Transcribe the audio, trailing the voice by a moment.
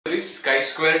is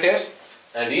chi-square test,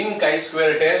 and in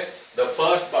chi-square test the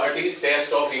first part is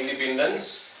test of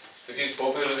independence, which is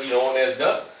popularly known as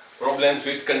the problems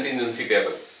with contingency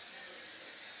table.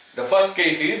 The first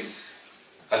case is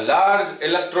a large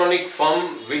electronic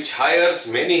firm which hires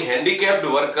many handicapped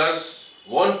workers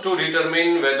want to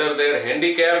determine whether their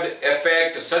handicapped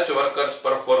affect such workers'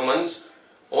 performance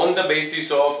on the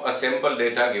basis of a sample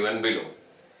data given below.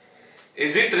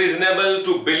 Is it reasonable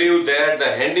to believe that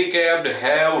the handicapped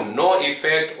have no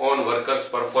effect on workers'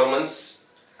 performance?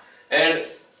 And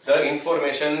the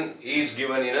information is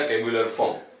given in a tabular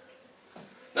form.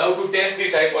 Now to test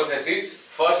this hypothesis,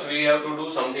 first we have to do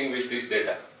something with this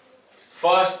data.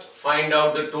 First, find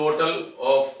out the total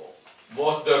of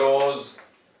both the rows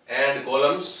and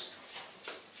columns.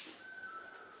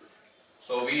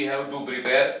 So we have to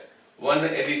prepare one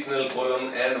additional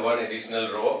column and one additional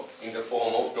row in the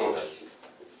form of totals.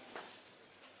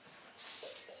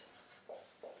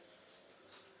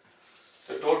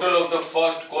 The total of the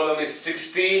first column is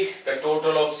 60, the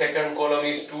total of second column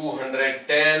is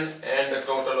 210, and the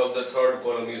total of the third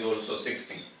column is also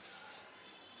 60.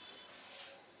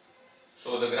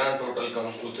 So the grand total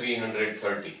comes to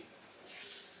 330.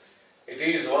 It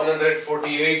is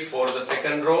 148 for the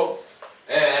second row,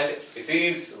 and it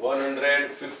is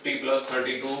 150 plus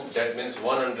 32, that means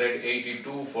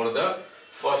 182 for the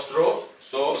first row.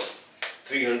 So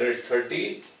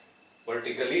 330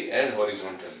 vertically and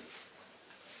horizontally.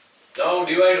 Now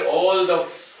divide all the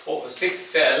 6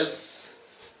 cells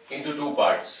into 2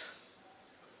 parts.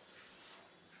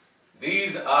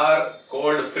 These are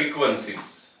called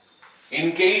frequencies.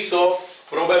 In case of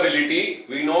probability,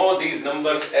 we know these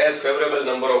numbers as favorable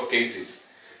number of cases.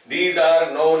 These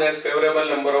are known as favorable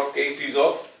number of cases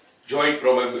of joint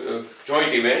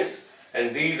events,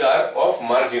 and these are of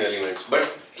marginal events. But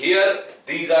here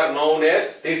these are known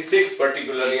as, these 6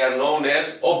 particularly are known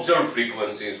as observed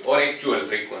frequencies or actual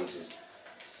frequencies.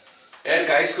 And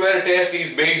chi-square test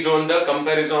is based on the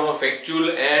comparison of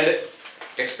actual and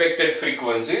expected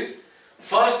frequencies.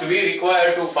 First we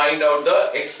require to find out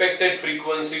the expected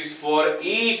frequencies for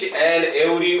each and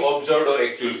every observed or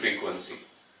actual frequency.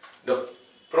 The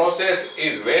process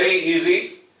is very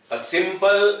easy. A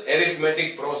simple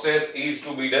arithmetic process is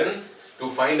to be done to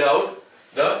find out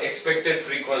the expected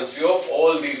frequency of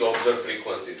all these observed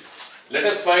frequencies. Let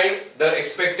us find the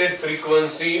expected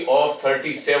frequency of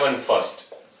 37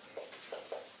 first.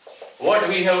 What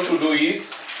we have to do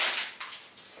is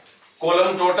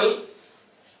column total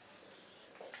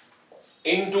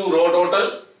into row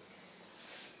total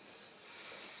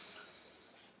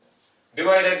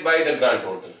divided by the grand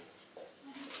total.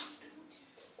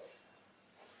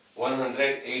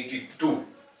 182.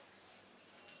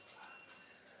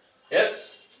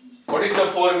 Yes? What is the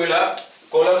formula?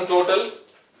 Column total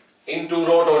into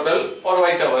row total or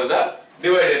vice versa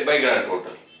divided by grand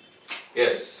total.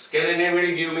 Yes. Can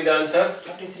anybody give me the answer?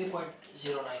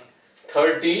 33.09.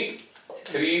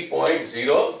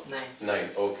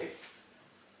 33.09. Okay.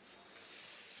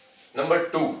 Number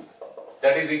 2.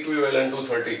 That is equivalent to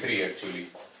 33 actually.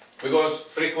 Because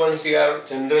frequency are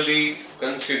generally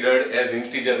considered as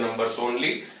integer numbers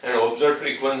only, and observed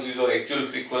frequencies or actual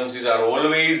frequencies are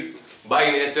always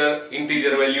by nature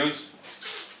integer values.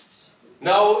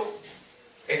 Now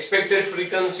expected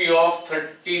frequency of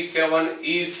 37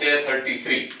 is say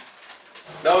 33.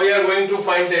 Now we are going to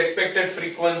find the expected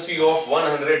frequency of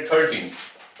 113.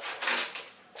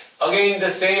 Again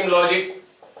the same logic,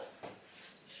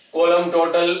 column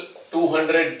total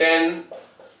 210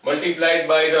 multiplied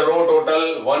by the row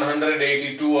total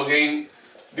 182 again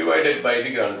divided by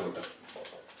the grand total.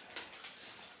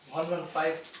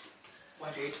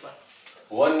 115.81.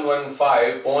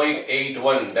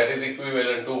 115.81, that is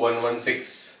equivalent to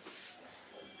 116.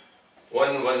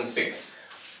 116.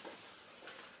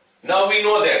 Now we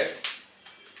know that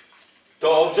the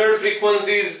observed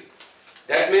frequencies,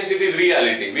 that means it is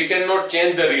reality. We cannot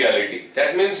change the reality.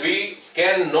 That means we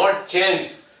cannot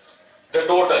change the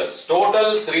totals.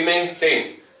 Totals remain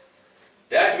same.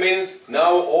 That means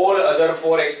now all other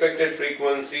 4 expected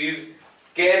frequencies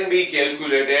can be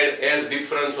calculated as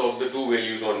difference of the 2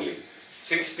 values only.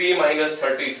 60 minus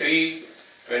 33,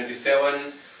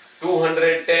 27,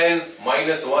 210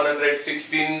 minus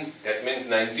 116, that means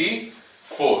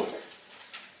 94.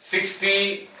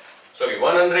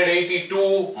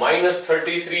 182 minus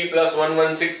 33 plus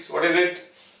 116, what is it?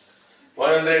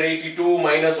 182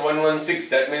 minus 116,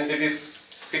 that means it is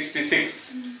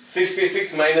 66.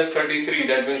 66 minus 33,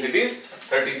 that means it is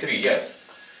 33, yes.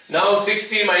 Now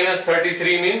 60 minus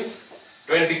 33 means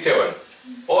 27.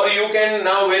 Or you can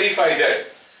now verify that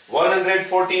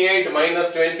 148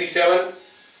 minus 27,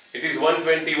 it is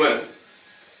 121.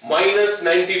 minus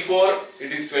 94,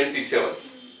 it is 27.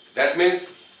 That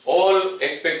means all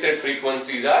expected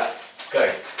frequencies are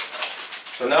correct.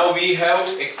 So now we have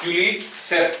actually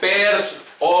set pairs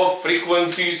of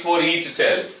frequencies for each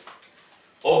cell.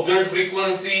 Observed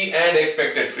frequency and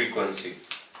expected frequency.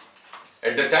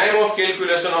 At the time of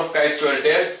calculation of chi-square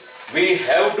test, we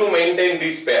have to maintain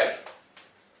this pair.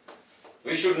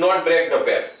 We should not break the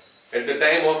pair at the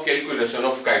time of calculation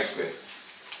of chi-square.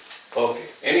 Okay.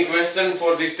 Any question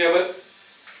for this table?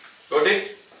 Got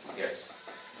it? Yes.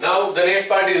 Now the next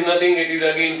part is nothing. It is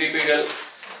again typical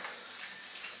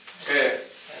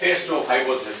test of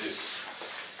hypothesis.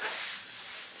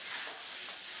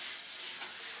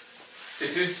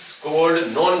 This is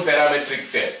called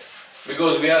non-parametric test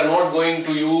because we are not going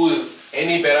to use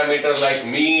any parameter like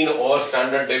mean or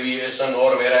standard deviation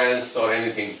or variance or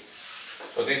anything.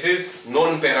 So this is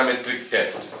non-parametric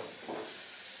test.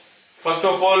 First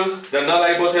of all, the null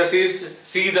hypothesis.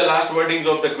 See the last wordings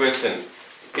of the question.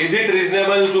 Is it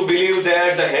reasonable to believe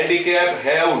that the handicap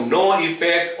have no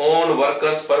effect on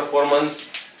workers'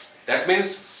 performance? That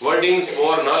means wordings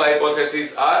for null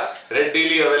hypothesis are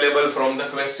readily available from the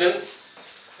question.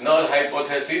 Null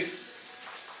hypothesis.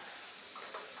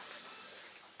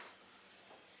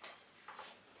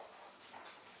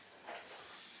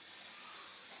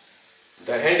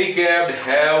 The handicapped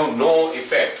have no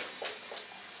effect.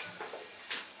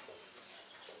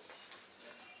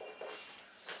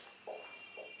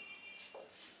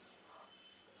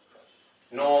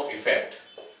 No effect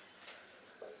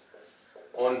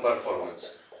on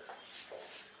performance.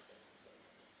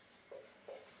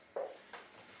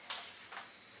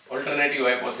 Alternative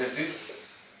hypothesis.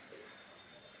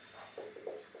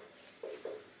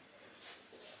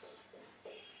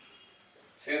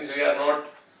 Since we are not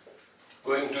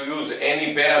going to use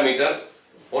any parameter,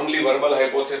 only verbal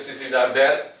hypotheses are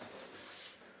there.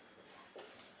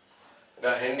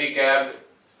 The handicapped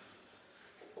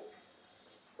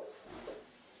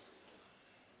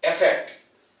affect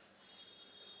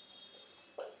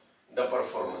the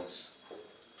performance.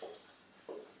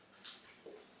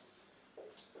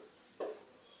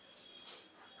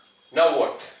 Now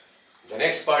what? The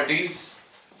next part is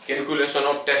calculation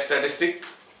of test statistic,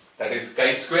 that is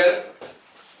chi-square.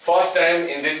 First time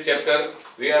in this chapter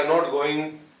we are not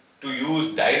going to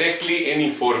use directly any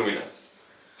formula.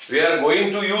 We are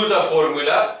going to use a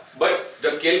formula, but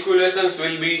the calculations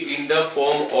will be in the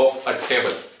form of a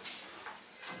table.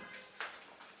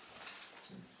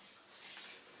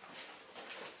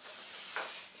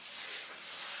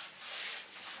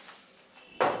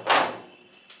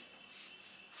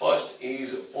 First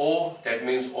is O, that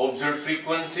means observed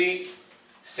frequency.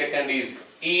 Second is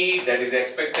E, that is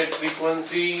expected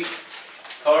frequency.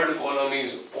 Third column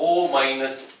is O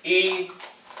minus E.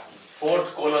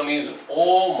 Fourth column is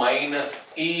O minus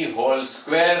E whole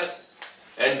square.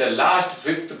 And the last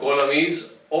fifth column is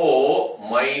O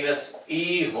minus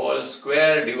E whole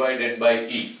square divided by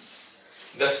E.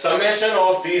 The summation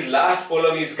of these last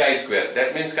column is chi-square.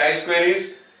 That means chi-square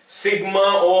is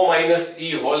sigma O minus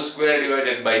E whole square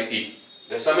divided by E.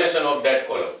 The summation of that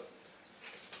column.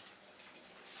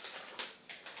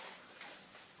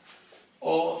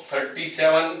 O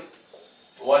 37,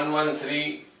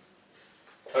 113,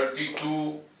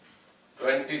 32,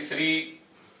 23,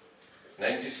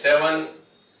 97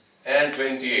 and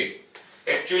 28.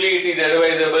 Actually it is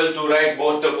advisable to write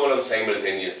both the columns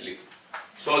simultaneously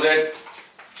so that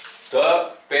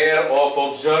the pair of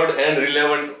observed and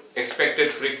relevant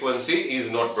expected frequency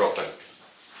is not broken.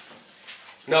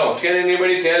 Now, can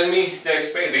anybody tell me the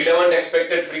relevant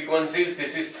expected frequencies?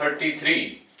 This is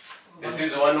 33. This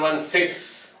is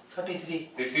 116. 33.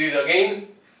 This is again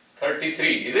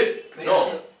 33. Is it?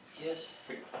 No. Yes.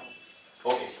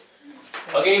 Okay.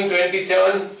 Again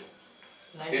 27.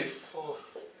 94.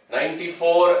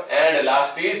 94 and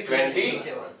last is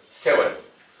 27.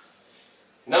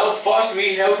 Now first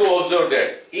we have to observe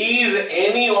that is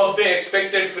any of the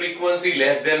expected frequency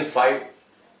less than 5?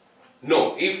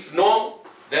 No. If no,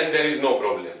 then there is no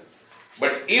problem.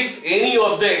 But if any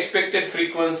of the expected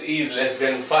frequency is less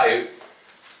than 5,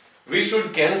 we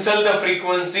should cancel the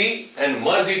frequency and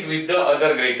merge it with the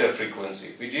other greater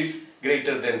frequency, which is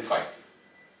greater than 5.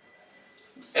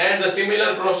 And the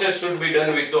similar process should be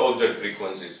done with the observed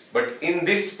frequencies. But in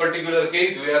this particular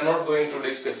case, we are not going to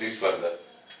discuss this further.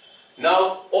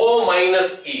 Now, O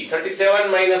minus E, 37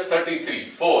 minus 33,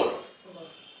 4.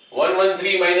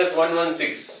 113 minus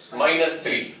 116, minus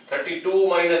 3. 32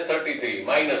 minus 33,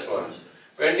 minus 1.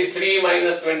 23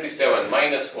 minus 27,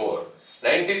 minus 4.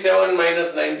 97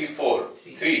 minus 94,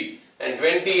 3. And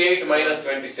 28 minus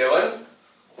 27,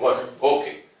 1.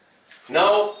 Okay.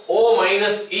 Now O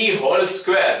minus E whole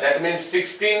square, that means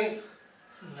 16,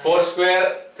 4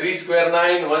 square, 3 square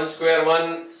 9, 1 square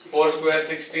 1, 4 square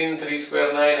 16, 3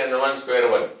 square 9 and 1 square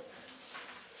 1.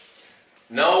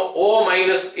 Now O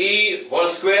minus E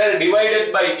whole square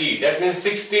divided by E, that means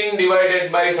 16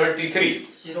 divided by 33.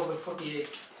 0.48.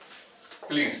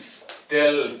 Please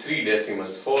tell 3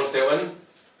 decimals. 4, 7.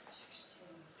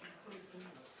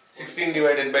 16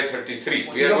 divided by 33.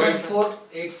 We are going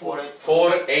 484.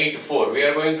 484. We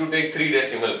are going to take 3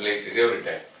 decimal places every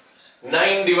time.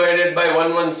 9 divided by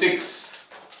 116.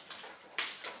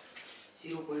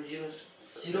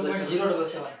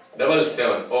 0.077.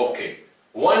 77. Okay.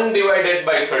 1 divided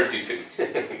by 33.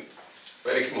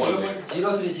 Very small.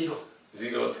 0.030.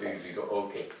 030.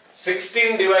 Okay.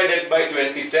 16 divided by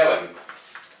 27.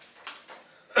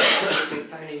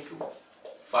 592.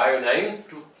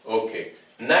 592. Okay.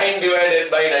 9 divided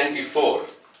by 94.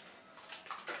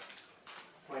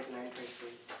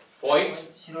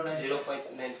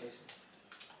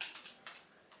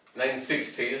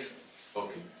 0.96 is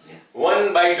okay.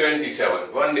 1 by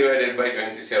 27. 1 divided by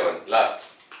 27.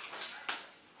 Last.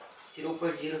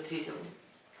 0.037.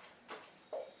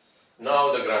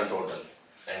 Now the grand total.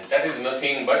 And that is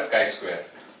nothing but chi-square.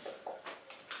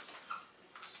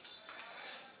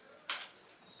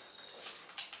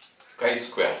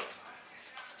 Chi-square.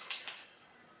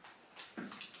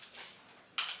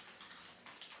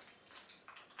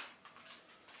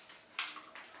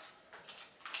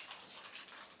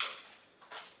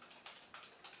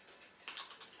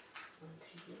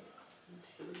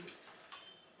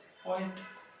 Point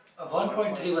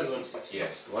 1.316.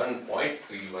 Yes,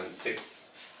 1.316.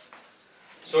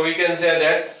 So we can say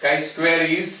that chi-square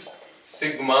is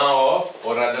sigma of,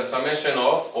 or rather summation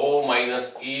of O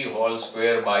minus E whole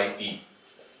square by E.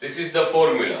 This is the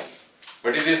formula,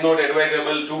 but it is not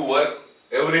advisable to work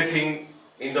everything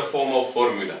in the form of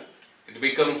formula. It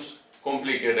becomes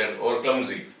complicated or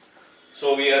clumsy.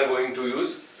 So we are going to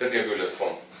use the tabular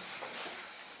form.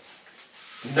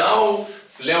 Now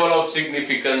level of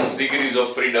significance, degrees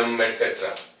of freedom,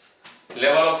 etc.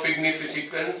 Level of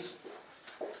significance.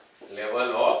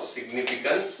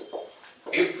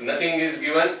 If nothing is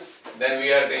given, then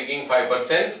we are taking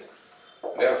 5%.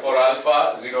 Therefore,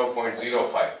 alpha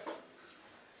 0.05.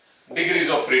 Degrees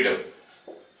of freedom.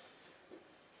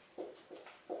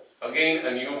 Again,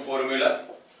 a new formula.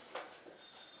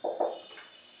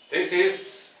 This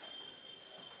is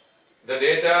the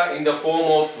data in the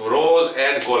form of rows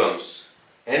and columns.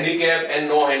 Handicap and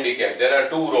no handicap. There are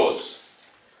 2 rows.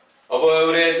 Above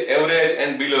average, average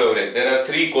and below average. There are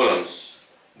 3 columns.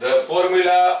 The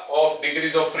formula of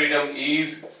degrees of freedom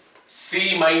is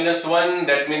C minus 1,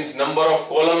 that means number of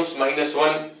columns minus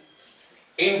 1,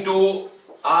 into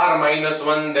R minus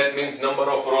 1, that means number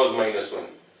of rows minus 1.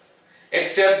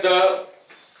 Except the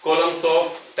columns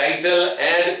of title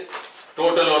and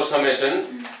total or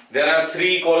summation, there are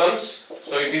 3 columns,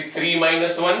 so it is 3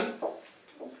 minus 1.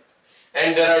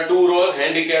 And there are 2 rows,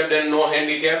 handicapped and no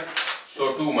handicapped,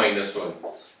 so 2 minus 1.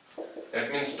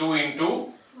 That means 2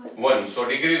 into 1. So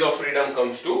degrees of freedom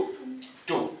comes to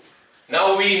 2.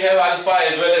 Now we have alpha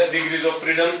as well as degrees of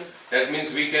freedom. That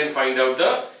means we can find out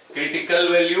the critical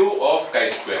value of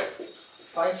chi-square.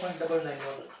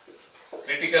 5.991.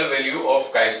 Critical value of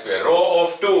chi-square. Row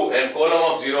of 2 and column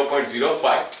of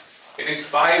 0.05. It is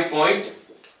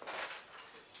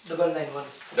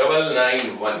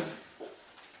 5.991.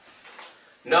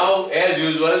 Now, as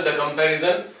usual, the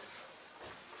comparison.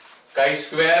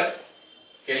 Chi-square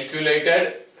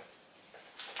calculated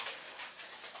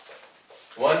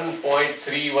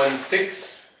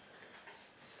 1.316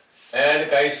 and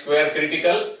chi-square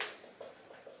critical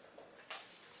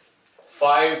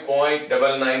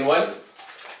 5.991.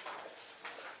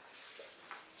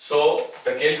 So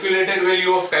the calculated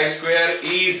value of chi-square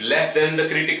is less than the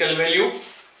critical value.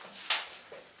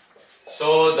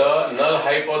 So the null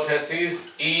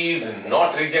hypothesis is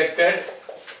not rejected.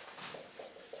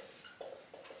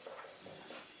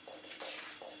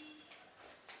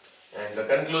 And the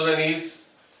conclusion is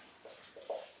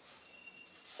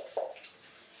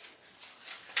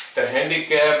the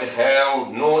handicapped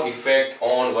have no effect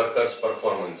on workers'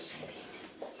 performance.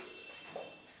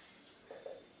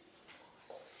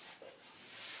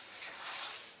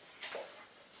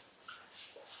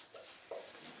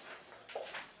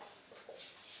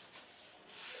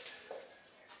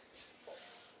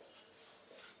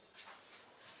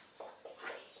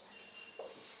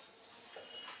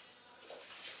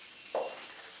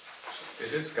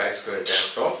 This is chi-square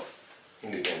test of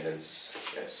independence.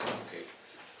 Yes, okay.